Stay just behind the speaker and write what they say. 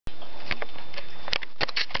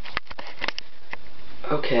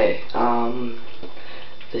Okay,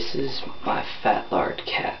 this is my fat lard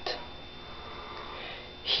cat.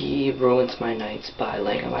 He ruins my nights by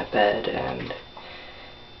laying on my bed and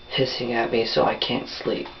hissing at me so I can't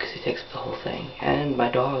sleep because he takes up the whole thing. And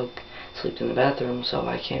my dog sleeps in the bathroom, so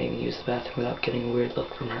I can't even use the bathroom without getting a weird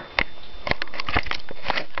look from her.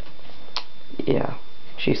 Yeah,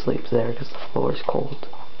 she sleeps there because the floor is cold.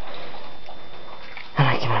 And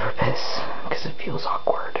I can never piss because it feels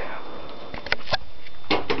awkward.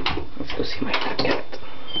 Let's go see my fat cat.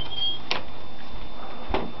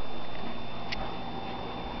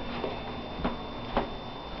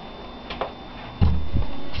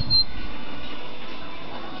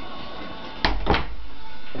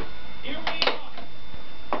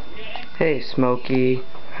 Hey Smokey,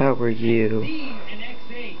 how are you?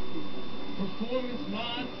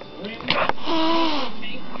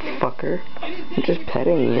 Fucker, I'm just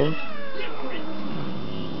petting you.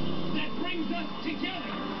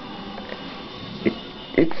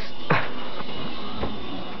 It's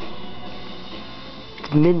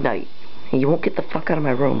midnight, and you won't get the fuck out of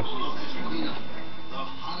my room.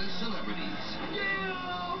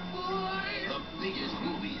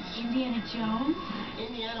 Indiana Jones?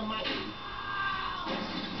 Indiana might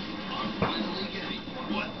are finally getting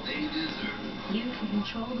what they deserve. You can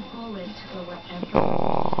control the bullet for whatever.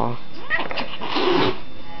 Aww.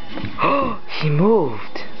 He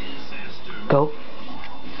moved. Go.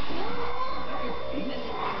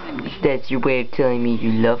 That's your way of telling me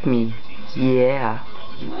you love me. Yeah.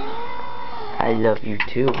 I love you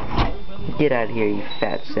too. Get out of here, you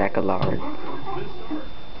fat sack of lard.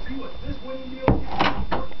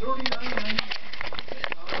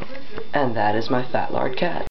 And that is my fat lard cat.